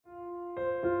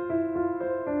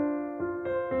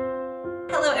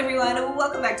everyone,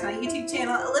 welcome back to my YouTube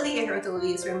channel. Olivia here with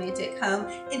Olivia's Romantic Home.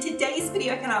 In today's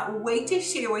video, I cannot wait to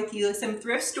share with you some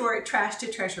thrift store trash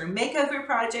to treasure makeover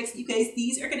projects. You guys,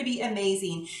 these are going to be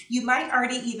amazing. You might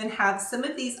already even have some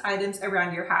of these items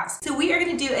around your house. So we are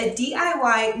going to do a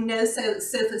DIY no-sew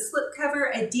sofa slip cover,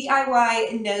 a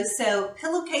DIY no-sew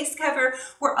pillowcase cover.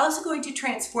 We're also going to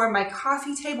transform my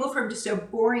coffee table from just a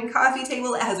boring coffee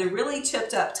table that has a really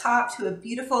chipped up top to a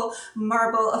beautiful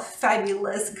marble,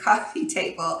 fabulous coffee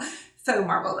table. Faux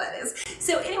marble, that is.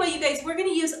 So anyway, you guys, we're going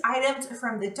to use items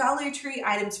from the Dollar Tree,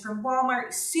 items from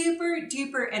Walmart, super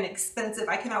duper inexpensive.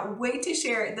 I cannot wait to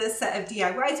share this set of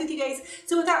DIYs with you guys.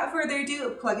 So without further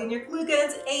ado, plug in your glue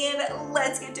guns and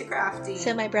let's get to crafting.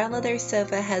 So my brown leather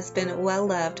sofa has been well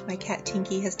loved. My cat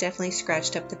Tinky has definitely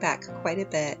scratched up the back quite a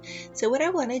bit. So what I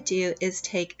want to do is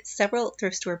take several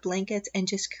thrift store blankets and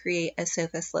just create a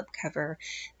sofa slip cover.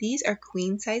 These are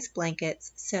queen size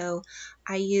blankets, so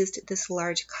I used this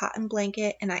large cotton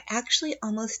blanket, and I actually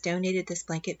almost donated this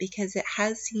blanket because it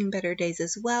has seen better days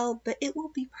as well, but it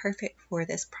will be perfect for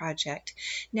this project.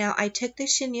 Now I took the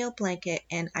chenille blanket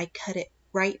and I cut it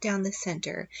right down the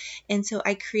center, and so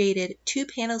I created two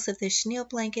panels of the chenille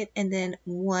blanket and then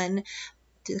one.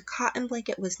 The cotton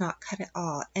blanket was not cut at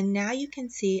all, and now you can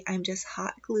see I'm just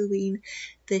hot gluing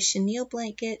the chenille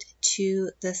blanket to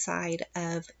the side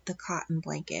of the cotton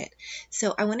blanket.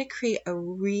 So I want to create a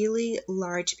really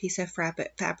large piece of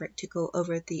fabric to go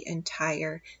over the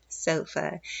entire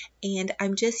sofa, and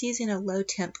I'm just using a low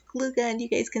temp glue gun. You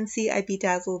guys can see I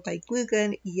bedazzled my glue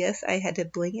gun. Yes, I had to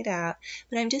bling it out,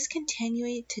 but I'm just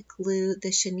continuing to glue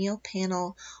the chenille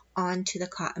panel onto the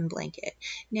cotton blanket.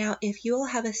 Now if you all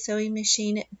have a sewing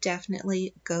machine,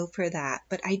 definitely go for that,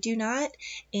 but I do not,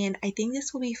 and I think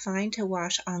this will be fine to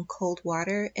wash on cold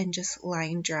water and just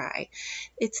line dry.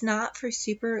 It's not for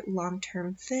super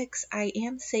long-term fix. I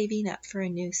am saving up for a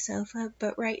new sofa,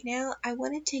 but right now I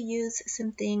wanted to use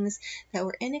some things that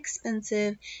were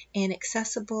inexpensive and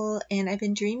accessible, and I've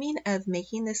been dreaming of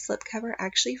making this slip cover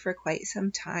actually for quite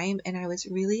some time, and I was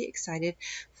really excited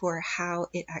for how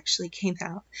it actually came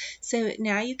out. So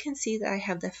now you can see that I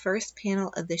have the first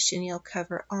panel of the chenille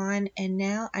cover on, and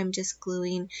now I'm just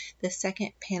gluing the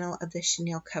second panel of the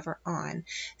chenille cover on.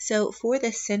 So for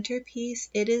the centerpiece,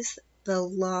 it is the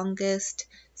longest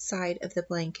side of the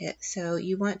blanket. So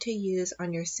you want to use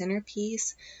on your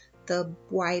centerpiece the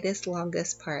widest,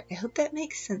 longest part. I hope that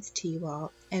makes sense to you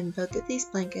all. And both of these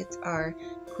blankets are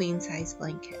queen size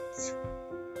blankets.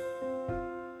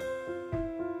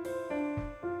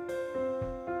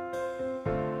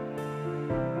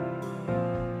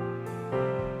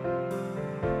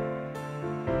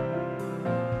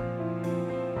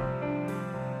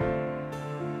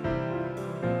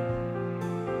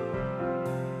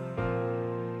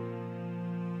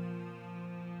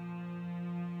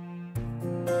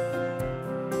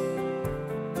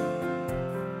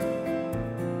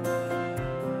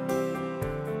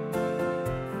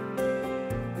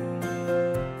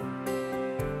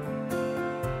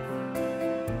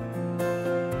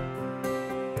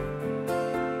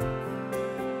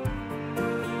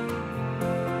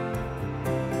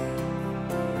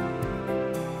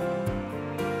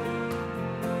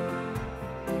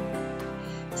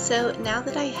 So now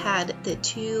that I had the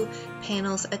two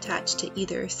panels attached to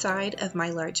either side of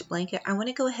my large blanket, I want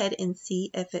to go ahead and see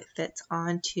if it fits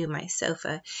onto my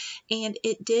sofa. And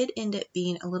it did end up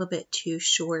being a little bit too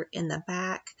short in the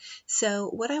back. So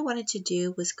what I wanted to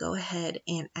do was go ahead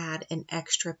and add an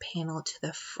extra panel to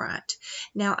the front.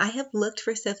 Now I have looked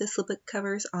for sofa slip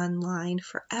covers online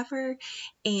forever,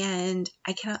 and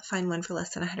I cannot find one for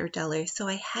less than $100. So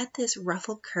I had this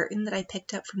ruffled curtain that I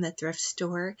picked up from the thrift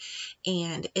store,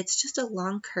 and it's just a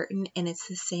long curtain and it's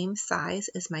the same size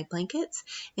as my blankets,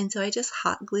 and so I just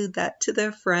hot glued that to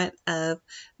the front of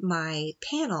my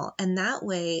panel, and that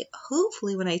way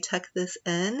hopefully when I tuck this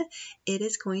in, it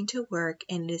is going to work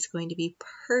and it is going to be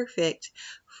perfect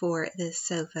for this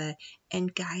sofa.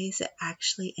 And guys, it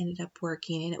actually ended up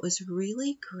working, and it was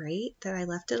really great that I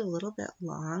left it a little bit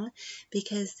long,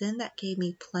 because then that gave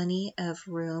me plenty of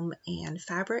room and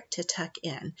fabric to tuck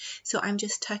in. So I'm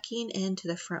just tucking into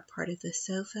the front part of the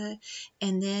sofa,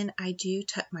 and then I do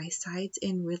tuck my sides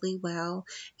in really well,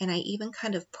 and I even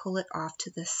kind of pull it off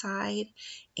to the side,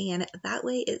 and that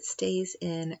way it stays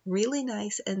in really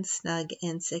nice and snug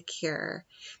and secure.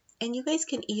 And you guys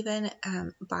can even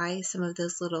buy some of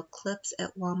those little clips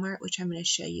at Walmart, which I'm going to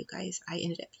show you guys I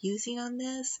ended up using on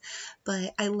this.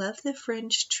 But I love the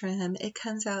fringe trim. It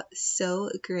comes out so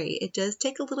great. It does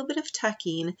take a little bit of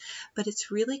tucking, but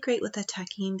it's really great with the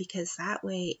tucking because that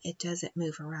way it doesn't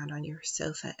move around on your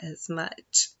sofa as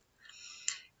much.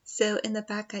 So in the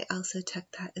back, I also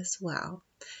tucked that as well.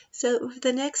 So for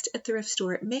the next thrift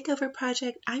store makeover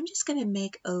project, I'm just going to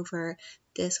make over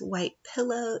this white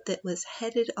pillow that was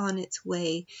headed on its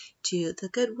way to the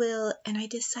Goodwill, and I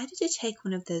decided to take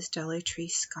one of those Dollar Tree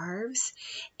scarves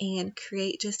and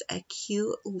create just a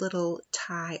cute little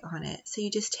tie on it. So you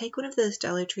just take one of those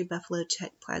Dollar Tree buffalo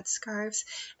check plaid scarves,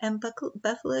 and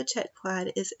buffalo check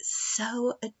plaid is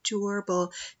so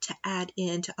adorable to add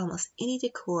into almost any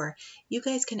decor. You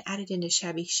guys can add it into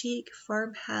shabby chic,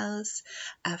 farmhouse,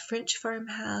 a French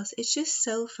farmhouse. It's just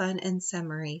so fun and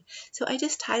summery. So I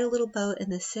just tied a little bow in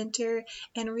the center,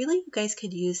 and really you guys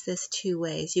could use this two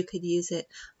ways. You could use it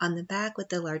on the back with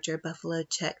the larger buffalo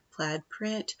check plaid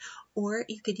print, or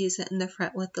you could use it in the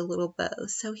front with the little bow.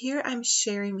 So here I'm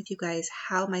sharing with you guys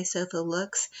how my sofa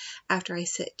looks after I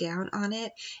sit down on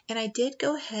it, and I did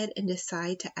go ahead and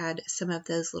decide to add some of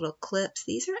those little clips.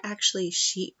 These are actually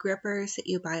sheet grippers that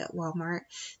you buy at Walmart.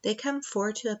 They come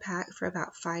 4 to a pack for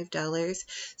about $5.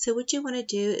 So what you want to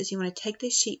do is you want to take the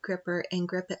sheet gripper and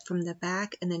grip it from the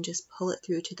back, and then just pull it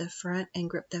through to the front and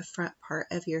grip the front part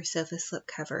of your sofa slip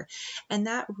cover, and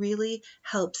that really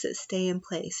helps it stay in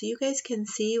place. So you guys can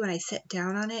see when I sit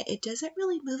down on it, it doesn't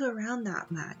really move around that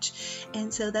much,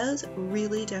 and so those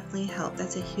really definitely help.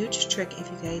 That's a huge trick if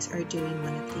you guys are doing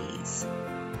one of these.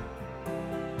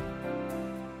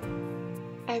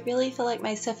 I really feel like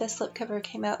my sofa slipcover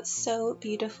came out so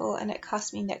beautiful, and it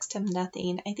cost me next to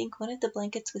nothing. I think one of the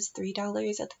blankets was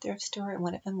 $3 at the thrift store and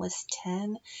one of them was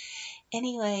 $10.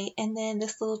 Anyway, and then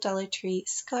this little Dollar Tree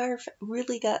scarf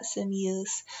really got some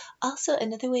use. Also,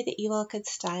 another way that you all could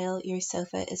style your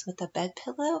sofa is with a bed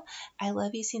pillow. I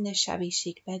love using this shabby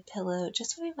chic bed pillow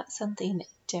just when I want something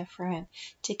different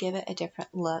to give it a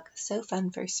different look. So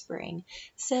fun for spring.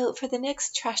 So for the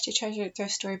next Trash to Treasure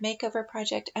thrift store makeover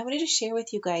project, I wanted to share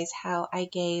with you guys how I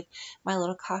gave my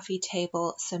little coffee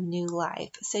table some new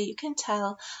life. So you can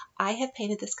tell I have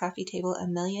painted this coffee table a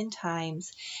million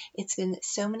times. It's been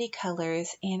so many colors,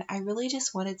 and I really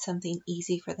just wanted something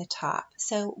easy for the top.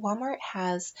 So Walmart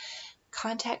has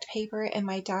contact paper, and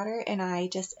my daughter and I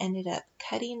just ended up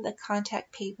cutting the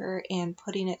contact paper and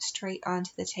putting it straight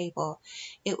onto the table.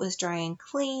 It was dry and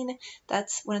clean.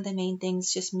 That's one of the main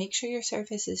things. Just make sure your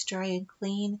surface is dry and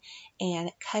clean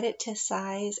and cut it to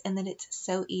size, and then it's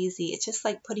so easy. It's just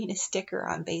like putting a sticker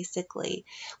on, basically.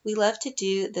 We love to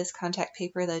do this contact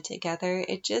paper though together.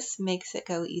 It just makes it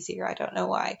go easier. I don't know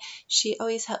why. She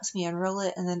always helps me unroll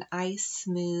it, and then I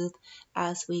smooth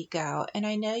as we go. And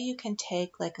I know you can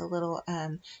take like a little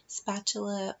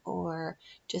spatula or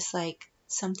just like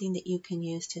something that you can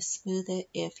use to smooth it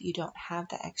if you don't have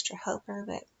the extra helper,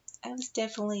 but I was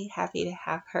definitely happy to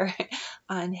have her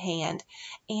on hand.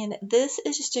 And this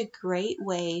is just a great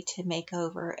way to make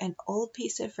over an old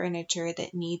piece of furniture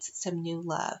that needs some new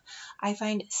love. I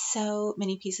find so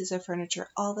many pieces of furniture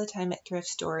all the time at thrift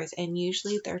stores, and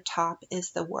usually their top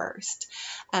is the worst.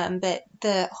 But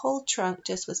the whole trunk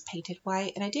just was painted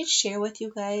white, and I did share with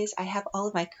you guys, I have all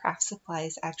of my craft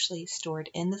supplies actually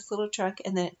stored in this little trunk,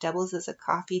 and then it doubles as a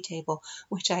coffee table,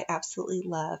 which I absolutely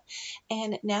love.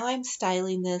 And now I'm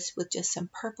styling this with just some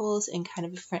purples in kind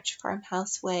of a French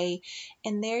farmhouse way.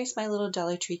 And there's my little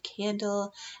Dollar Tree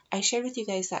candle. I shared with you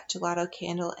guys that gelato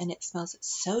candle, and it smells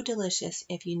so delicious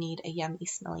if you need a yummy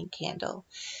smelling candle.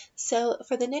 So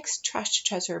for the next Trash to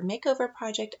Treasure makeover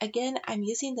project, again, I'm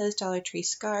using those Dollar Tree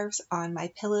scarves on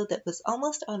my pillow that was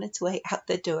almost on its way out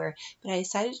the door, but I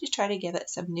decided to try to give it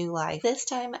some new life. This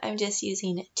time I'm just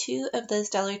using 2 of those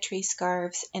Dollar Tree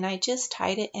scarves, and I just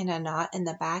tied it in a knot in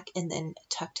the back and then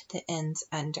tucked the ends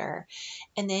under.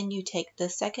 And then you take the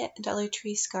second Dollar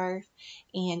Tree scarf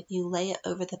and you lay it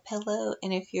over the pillow,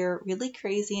 and if you're really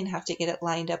crazy and have to get it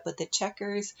lined up with the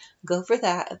checkers, go for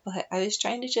that, but I was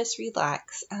trying to just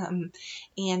relax. And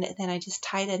then I just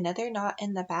tied another knot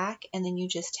in the back, and then you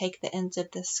just take the ends of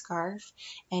the scarf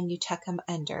and you tuck them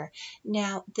under.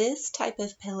 Now this type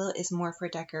of pillow is more for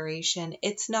decoration.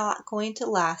 It's not going to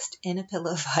last in a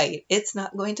pillow fight. It's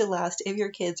not going to last if your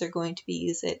kids are going to be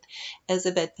use it as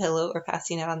a bed pillow or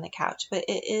passing out on the couch, but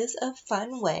it is a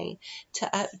fun way to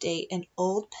update an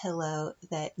old pillow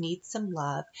that needs some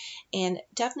love. And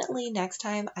definitely next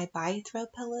time I buy throw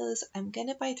pillows, I'm going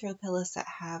to buy throw pillows that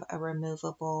have a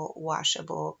removable,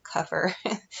 washable cover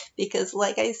because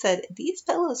like I said, these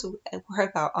pillows were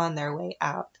about on their way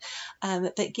out.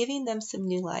 But giving them some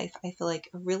new life, I feel like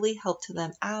really helped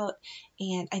them out,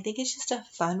 and I think it's just a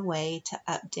fun way to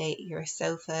update your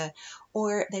sofa.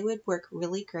 Or they would work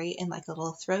really great in like a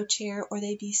little throw chair, or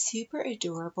they'd be super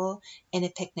adorable in a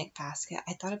picnic basket.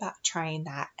 I thought about trying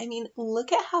that. I mean,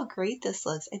 look at how great this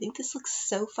looks. I think this looks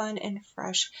so fun and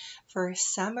fresh for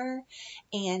summer,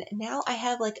 and now I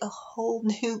have like a whole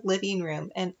new living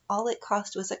room, and all it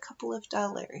cost was a couple of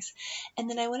dollars. And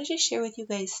then I wanted to share with you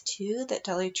guys too that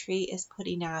Dollar Tree is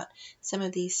putting out some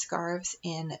of these scarves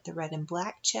in the red and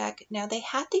black check. Now they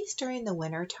had these during the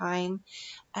winter time,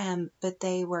 but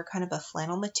they were kind of a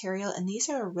flannel material, and these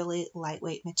are a really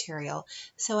lightweight material.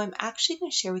 So I'm actually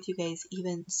going to share with you guys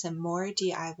even some more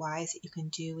DIYs that you can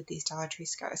do with these Dollar Tree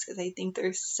scarves, because I think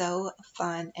they're so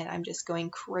fun and I'm just going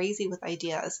crazy with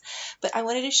ideas. But I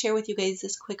wanted to share with you guys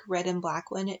this quick red and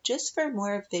black one just for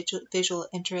more visual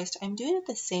interest. I'm doing it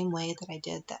the same way that I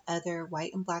did the other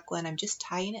white and black one. I'm just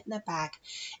tying it in the back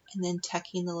and then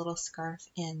tucking the little scarf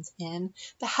ends in.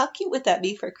 But how cute would that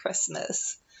be for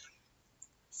Christmas?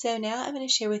 So now I'm going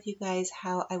to share with you guys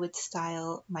how I would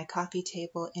style my coffee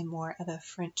table in more of a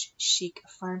French chic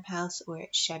farmhouse or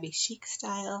shabby chic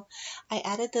style. I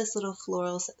added those little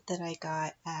florals that I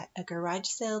got at a garage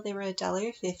sale. They were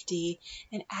 $1.50,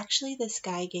 and actually this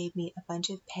guy gave me a bunch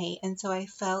of paint, and so I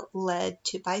felt led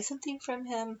to buy something from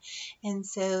him, and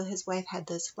so his wife had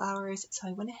those flowers, so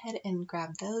I went ahead and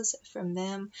grabbed those from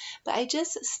them. But I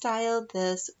just styled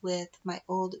this with my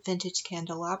old vintage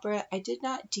candelabra. I did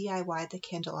not DIY the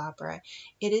candelabra.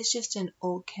 It is just an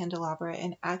old candelabra,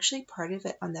 and actually part of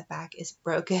it on the back is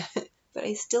broken, but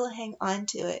I still hang on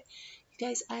to it. You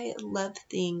guys, I love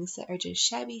things that are just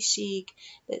shabby chic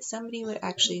that somebody would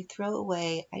actually throw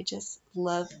away. I just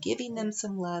love giving them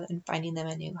some love and finding them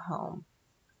a new home.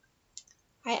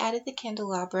 I added the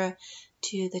candelabra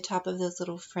to the top of those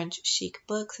little French chic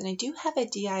books, and I do have a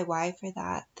DIY for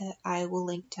that I will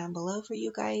link down below for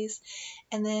you guys.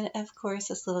 And then of course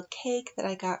this little cake that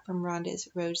I got from Rhonda's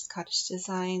Rose Cottage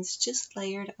Designs, just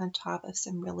layered on top of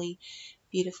some really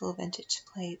beautiful vintage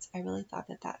plates. I really thought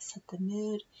that set the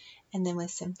mood. And then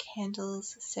with some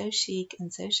candles, so chic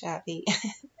and so shabby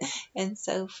and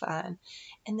so fun.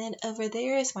 And then over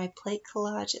there is my plate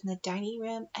collage in the dining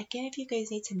room. Again, if you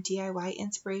guys need some DIY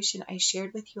inspiration, I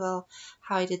shared with you all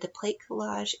how I did the plate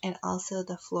collage and also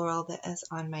the floral that is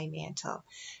on my mantle.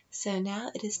 So now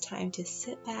it is time to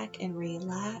sit back and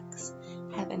relax,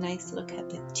 have a nice little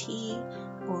cup of tea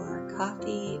or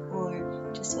coffee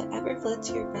or just whatever floats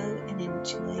your boat, and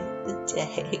enjoy the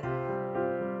day.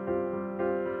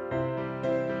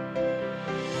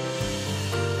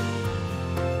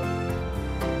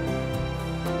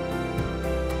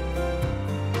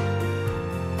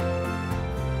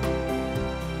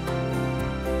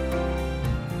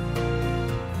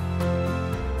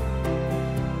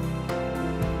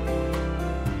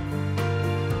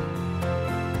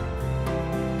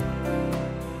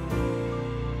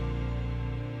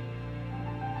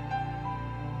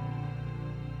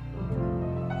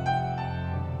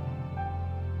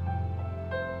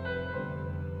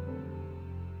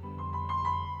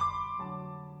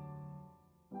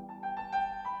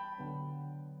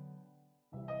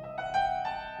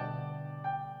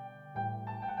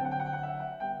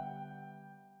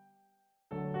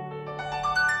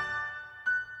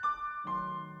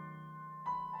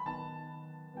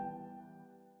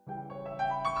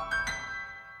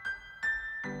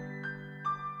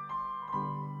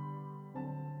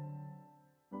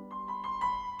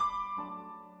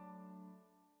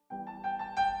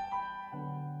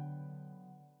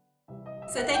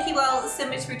 So thank you all so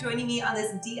much for joining me on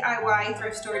this DIY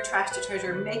thrift store trash to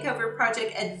treasure makeover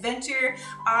project adventure.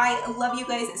 I love you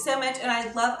guys so much, and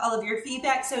I love all of your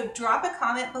feedback. So drop a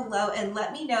comment below and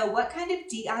let me know what kind of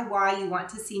DIY you want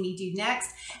to see me do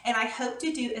next. And I hope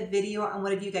to do a video on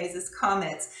one of you guys'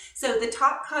 comments. So the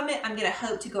top comment, I'm gonna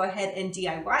hope to go ahead and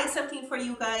DIY something for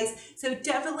you guys. So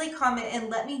definitely comment and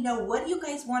let me know what you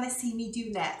guys want to see me do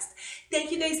next.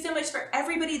 Thank you guys so much for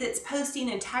everybody that's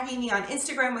posting and tagging me on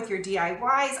Instagram with your DIYs.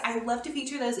 I love to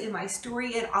feature those in my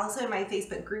story and also in my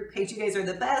Facebook group page. You guys are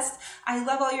the best. I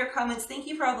love all your comments. Thank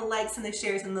you for all the likes and the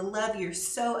shares and the love. You're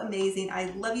so amazing.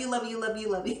 I love you, love you, love you,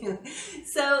 love you.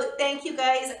 So thank you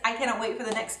guys. I cannot wait for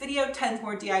the next video. Tons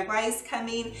more DIYs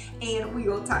coming, and we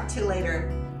will talk to you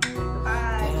later.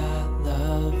 Bye.